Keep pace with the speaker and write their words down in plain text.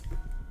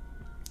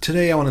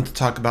Today I wanted to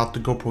talk about the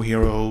GoPro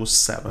Hero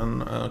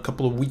 7. A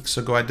couple of weeks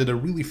ago I did a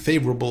really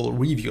favorable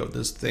review of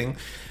this thing,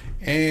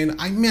 and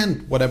I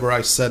meant whatever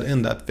I said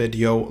in that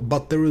video,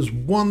 but there is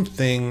one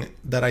thing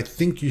that I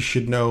think you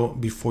should know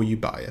before you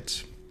buy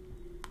it.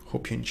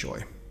 Hope you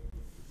enjoy.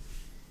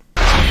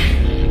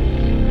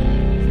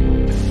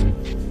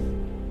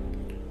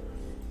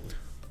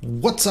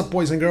 What's up,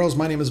 boys and girls?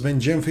 My name is Ben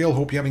Gemfield.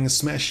 Hope you're having a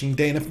smashing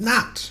day, and if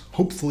not,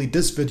 hopefully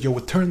this video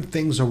will turn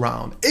things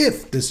around.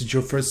 If this is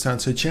your first time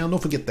to the channel,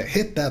 don't forget to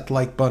hit that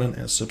like button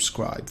and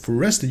subscribe. For the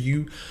rest of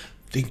you,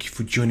 thank you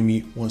for joining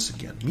me once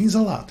again. It means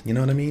a lot, you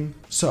know what I mean?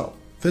 So,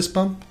 fist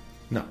bump?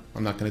 No,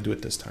 I'm not gonna do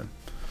it this time.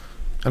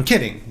 I'm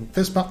kidding.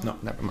 Fist bump? No,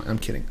 never mind. I'm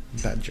kidding.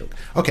 Bad joke.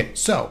 Okay,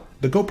 so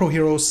the GoPro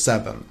Hero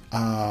 7.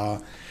 I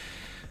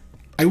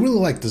really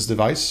like this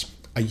device.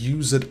 I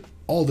use it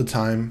all the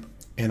time.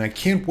 And I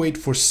can't wait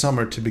for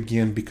summer to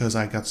begin because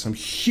I got some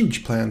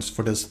huge plans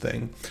for this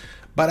thing.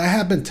 But I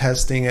have been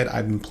testing it,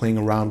 I've been playing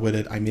around with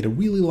it. I made a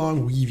really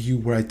long review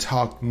where I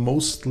talked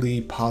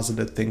mostly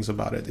positive things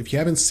about it. If you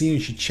haven't seen it, you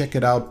should check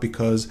it out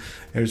because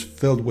it's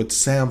filled with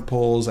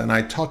samples and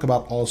I talk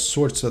about all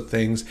sorts of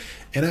things.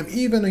 And I'm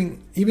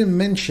even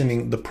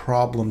mentioning the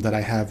problem that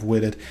I have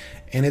with it.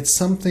 And it's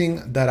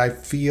something that I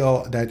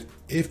feel that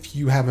if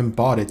you haven't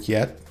bought it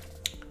yet,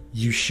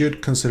 you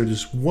should consider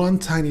just one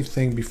tiny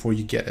thing before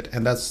you get it,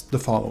 and that's the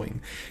following.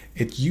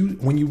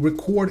 When you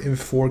record in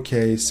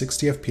 4K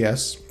 60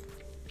 FPS,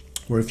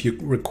 or if you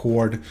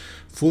record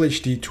Full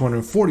HD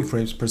 240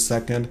 frames per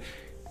second,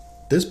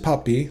 this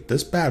puppy,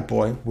 this bad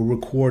boy, will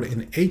record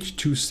in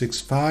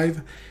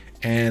H.265,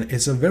 and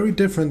it's a very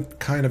different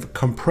kind of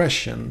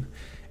compression,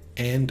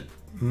 and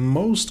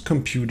most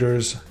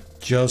computers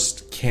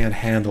just can't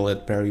handle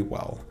it very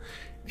well.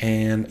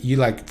 And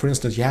for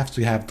instance, you have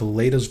to have the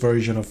latest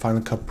version of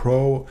Final Cut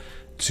Pro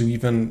to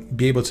even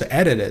be able to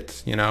edit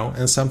it, you know?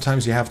 And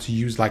sometimes you have to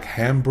use like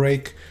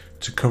Handbrake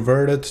to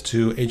convert it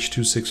to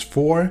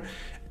H.264.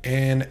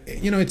 And,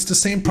 you know, it's the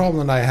same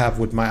problem that I have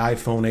with my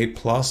iPhone 8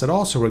 Plus. It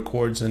also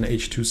records in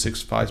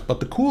H.265. But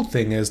the cool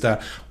thing is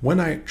that when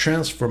I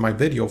transfer my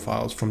video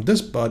files from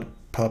this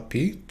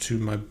puppy to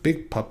my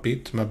big puppy,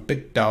 to my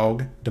big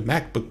dog, the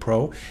MacBook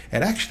Pro,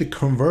 it actually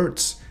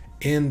converts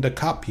in the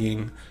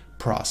copying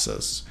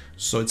process.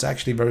 So it's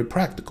actually very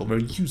practical,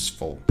 very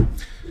useful.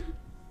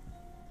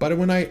 But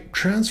when I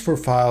transfer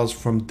files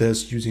from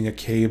this using a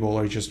cable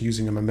or just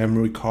using a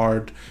memory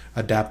card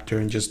adapter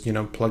and just, you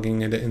know,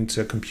 plugging it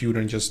into a computer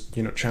and just,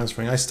 you know,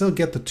 transferring, I still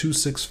get the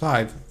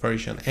 265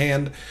 version.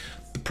 And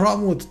the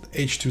problem with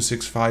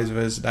H.265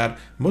 is that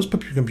most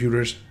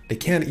computers, they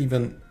can't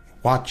even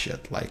watch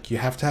it. Like, you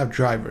have to have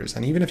drivers.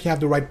 And even if you have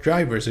the right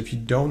drivers, if you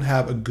don't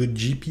have a good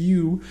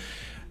GPU,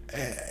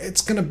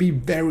 it's gonna be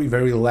very,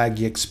 very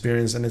laggy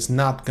experience, and it's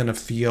not gonna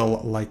feel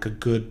like a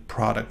good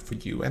product for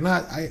you. And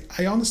I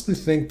honestly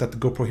think that the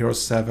GoPro Hero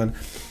 7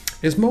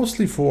 is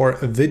mostly for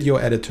video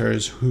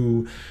editors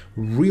who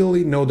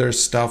really know their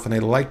stuff and they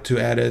like to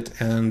edit,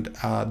 and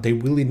they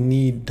really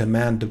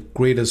demand the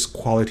greatest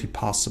quality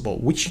possible,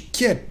 which you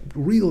get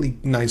really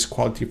nice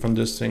quality from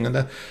this thing. And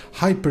the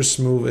Hyper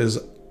Smooth is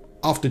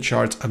off the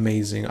charts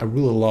amazing. I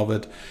really love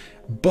it.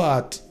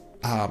 But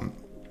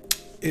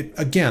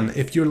again,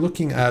 if you're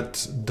looking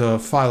at the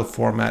file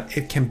format,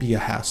 it can be a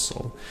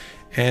hassle.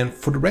 And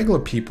for the regular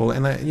people,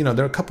 and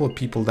there are a couple of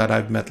people that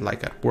I've met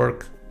like at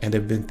work, and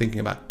they've been thinking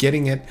about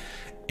getting it,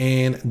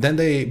 and then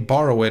they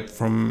borrow it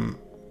from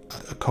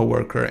a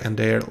coworker and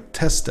they'll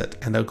test it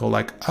and they'll go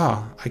like,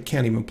 I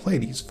can't even play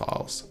these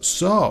files.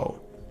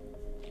 So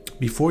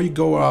before you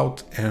go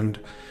out and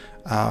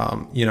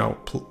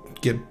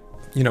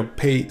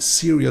pay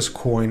serious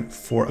coin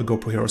for a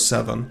GoPro Hero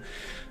 7,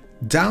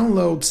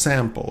 download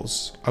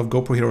samples of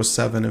GoPro Hero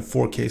 7 in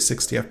 4K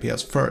 60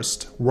 FPS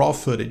first, raw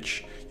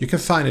footage. You can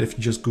find it if you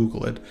just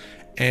Google it,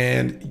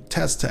 and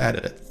test to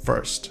edit it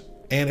first.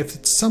 And if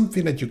it's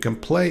something that you can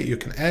play, you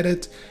can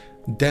edit,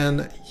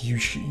 then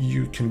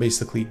you can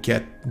basically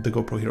get the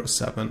GoPro Hero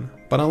 7.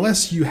 But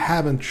unless you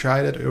haven't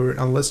tried it, or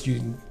unless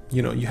you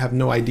have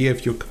no idea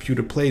if your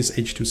computer plays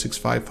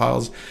H.265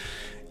 files,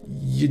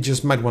 you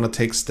just might want to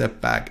take a step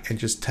back and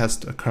just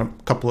test a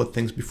couple of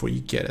things before you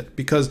get it.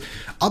 Because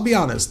I'll be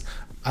honest,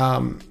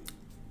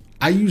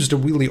 I used a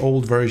really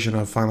old version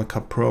of Final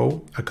Cut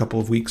Pro a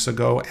couple of weeks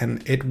ago,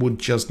 and it would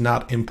just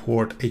not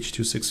import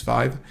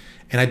H.265,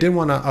 and I didn't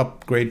want to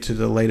upgrade to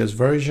the latest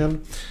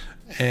version.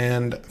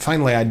 And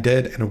finally I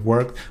did, and it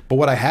worked. But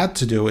what I had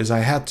to do is I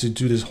had to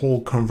do this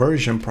whole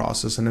conversion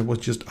process, and it was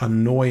just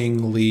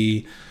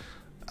annoyingly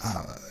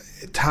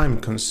time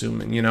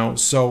consuming, you know.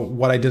 So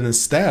what I did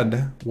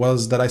instead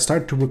was that I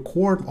started to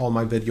record all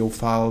my video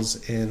files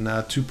in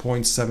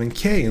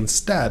 2.7K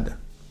instead,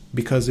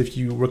 because if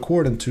you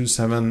record in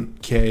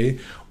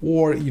 2.7K,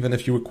 or even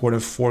if you record in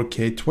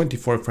 4K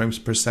 24 frames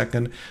per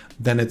second,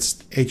 then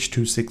it's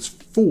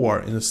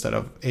H.264 instead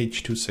of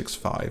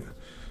H.265.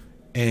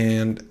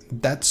 and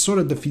that sort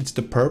of defeats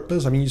the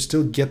purpose. I mean, you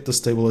still get the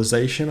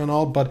stabilization and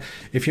all, but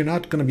if you're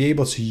not going to be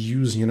able to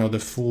use, you know, the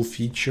full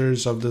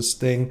features of this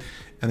thing,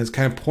 and it's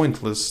kind of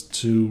pointless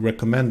to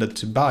recommend it,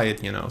 to buy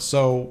it, you know.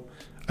 So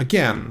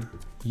again,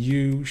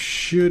 you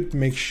should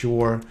make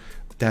sure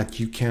that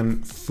you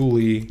can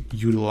fully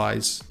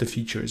utilize the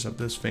features of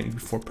this thing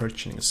before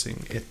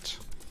purchasing it.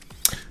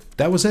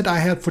 That was it I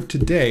had for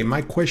today.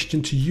 My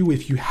question to you,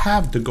 if you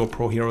have the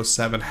GoPro Hero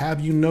 7, have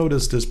you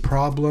noticed this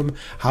problem?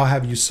 How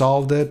have you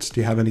solved it?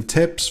 Do you have any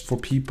tips for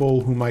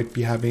people who might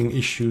be having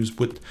issues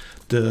with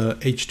the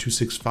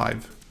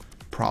H.265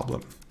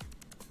 problem?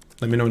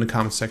 Let me know in the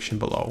comment section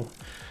below.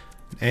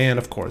 And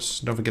of course,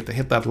 don't forget to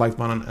hit that like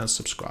button and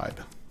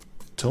subscribe.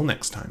 Till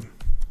next time.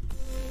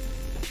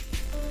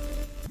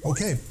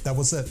 Okay, that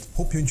was it.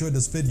 Hope you enjoyed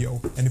this video.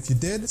 And if you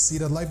did, see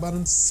that like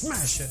button,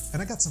 smash it.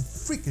 And I got some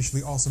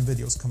freakishly awesome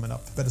videos coming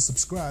up. Better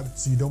subscribe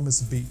so you don't miss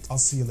a beat. I'll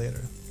see you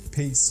later.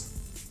 Peace.